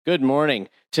Good morning.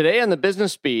 Today on the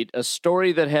Business Beat, a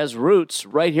story that has roots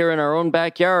right here in our own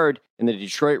backyard in the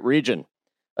Detroit region.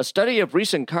 A study of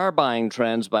recent car buying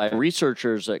trends by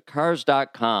researchers at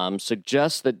Cars.com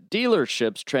suggests that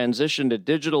dealerships' transition to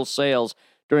digital sales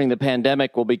during the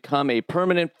pandemic will become a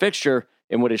permanent fixture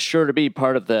in what is sure to be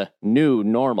part of the new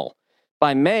normal.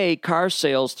 By May, car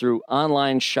sales through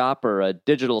Online Shopper, a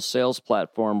digital sales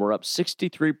platform, were up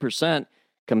 63%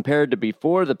 compared to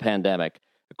before the pandemic.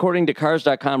 According to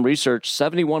Cars.com research,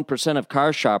 71% of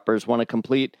car shoppers want to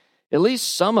complete at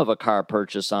least some of a car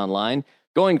purchase online.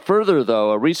 Going further,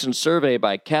 though, a recent survey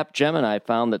by Capgemini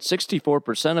found that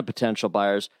 64% of potential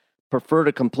buyers prefer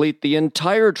to complete the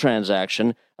entire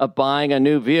transaction of buying a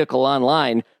new vehicle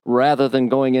online rather than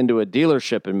going into a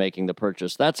dealership and making the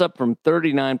purchase. That's up from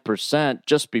 39%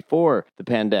 just before the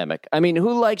pandemic. I mean,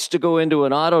 who likes to go into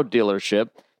an auto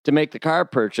dealership to make the car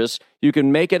purchase? You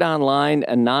can make it online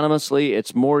anonymously.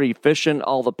 It's more efficient.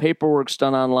 All the paperwork's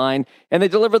done online, and they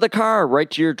deliver the car right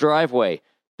to your driveway.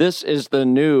 This is the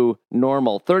new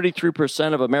normal.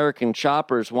 33% of American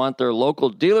shoppers want their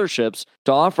local dealerships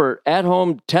to offer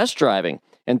at-home test driving,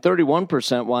 and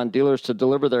 31% want dealers to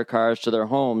deliver their cars to their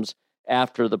homes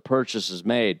after the purchase is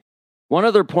made. One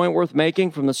other point worth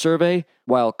making from the survey,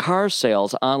 while car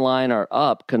sales online are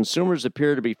up, consumers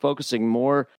appear to be focusing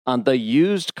more on the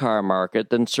used car market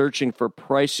than searching for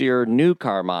pricier new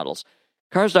car models.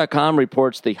 Cars.com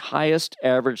reports the highest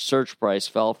average search price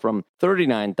fell from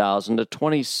 $39,000 to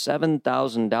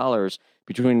 $27,000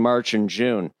 between March and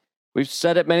June. We've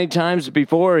said it many times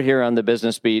before here on the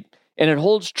Business Beat, and it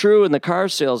holds true in the car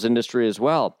sales industry as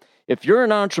well. If you're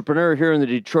an entrepreneur here in the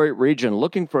Detroit region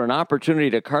looking for an opportunity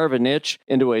to carve a niche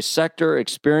into a sector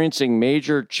experiencing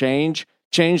major change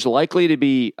likely to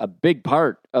be a big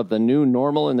part of the new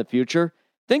normal in the future,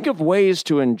 think of ways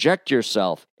to inject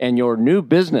yourself and your new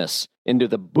business into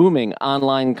the booming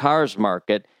online cars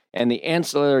market and the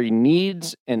ancillary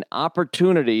needs and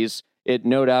opportunities it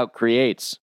no doubt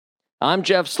creates. I'm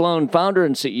Jeff Sloan, founder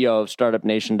and CEO of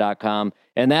StartupNation.com,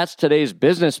 and that's today's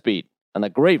Business Beat on the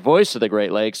great voice of the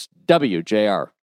Great Lakes, WJR.